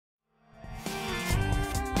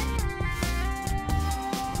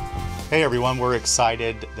Hey everyone, we're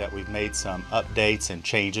excited that we've made some updates and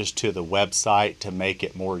changes to the website to make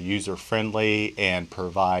it more user-friendly and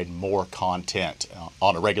provide more content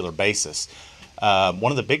on a regular basis.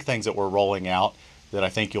 One of the big things that we're rolling out that I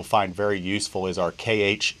think you'll find very useful is our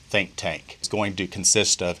KH Think Tank. It's going to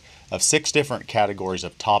consist of 6 different categories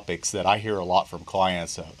of topics that I hear a lot from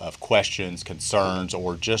clients of questions, concerns,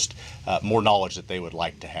 or just more knowledge that they would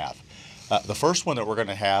like to have. The first one that we're going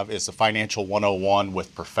to have is the Financial 101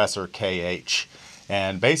 with Professor KH.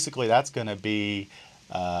 And basically that's going to be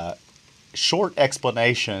short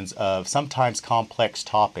explanations of sometimes complex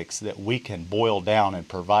topics that we can boil down and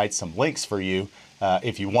provide some links for you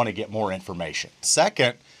if you want to get more information.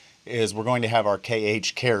 Second is we're going to have our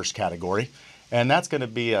KH Cares category. And that's going to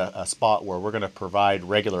be a spot where we're going to provide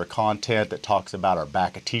regular content that talks about our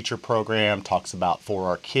Back a Teacher program, talks about For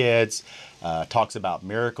Our Kids, talks about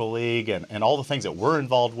Miracle League, and all the things that we're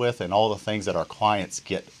involved with and all the things that our clients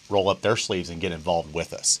roll up their sleeves and get involved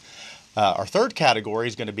with us. Our third category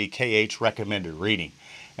is going to be KH Recommended Reading.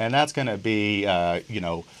 And that's going to be,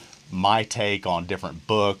 my take on different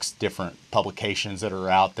books, different publications that are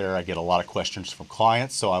out there. I get a lot of questions from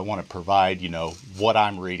clients, so I want to provide, what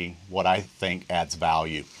I'm reading, what I think adds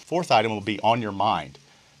value. Fourth item will be On Your Mind.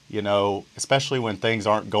 Especially when things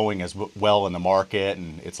aren't going as well in the market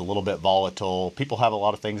and it's a little bit volatile. People have a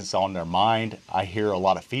lot of things that's on their mind. I hear a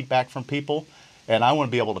lot of feedback from people, and I want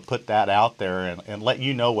to be able to put that out there and let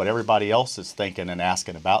you know what everybody else is thinking and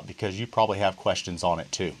asking about, because you probably have questions on it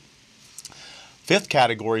too. Fifth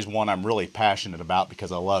category is one I'm really passionate about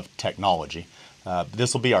because I love technology.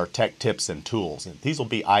 This will be our tech tips and tools. And these will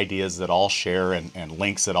be ideas that I'll share and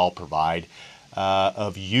links that I'll provide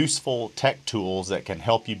of useful tech tools that can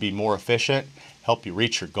help you be more efficient, help you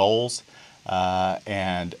reach your goals,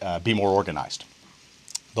 and be more organized.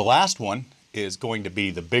 The last one is going to be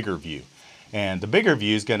the bigger view. And the bigger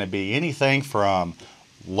view is going to be anything from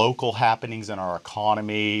local happenings in our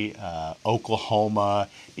economy, Oklahoma,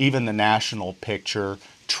 even the national picture,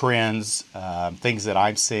 trends, things that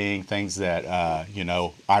I'm seeing, things that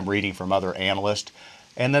I'm reading from other analysts.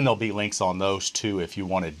 And then there'll be links on those too if you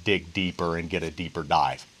want to dig deeper and get a deeper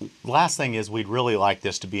dive. Last thing is we'd really like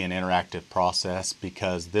this to be an interactive process,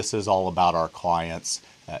 because this is all about our clients,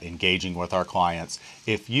 engaging with our clients.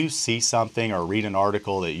 If you see something or read an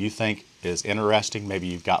article that you think is interesting, maybe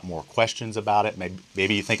you've got more questions about it,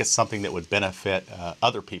 maybe you think it's something that would benefit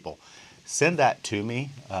other people, send that to me.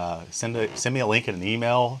 Send me a link in an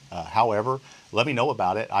email. However, let me know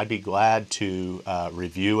about it. I'd be glad to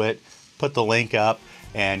review it, put the link up,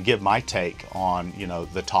 and give my take on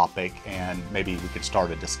the topic, and maybe we could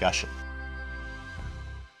start a discussion.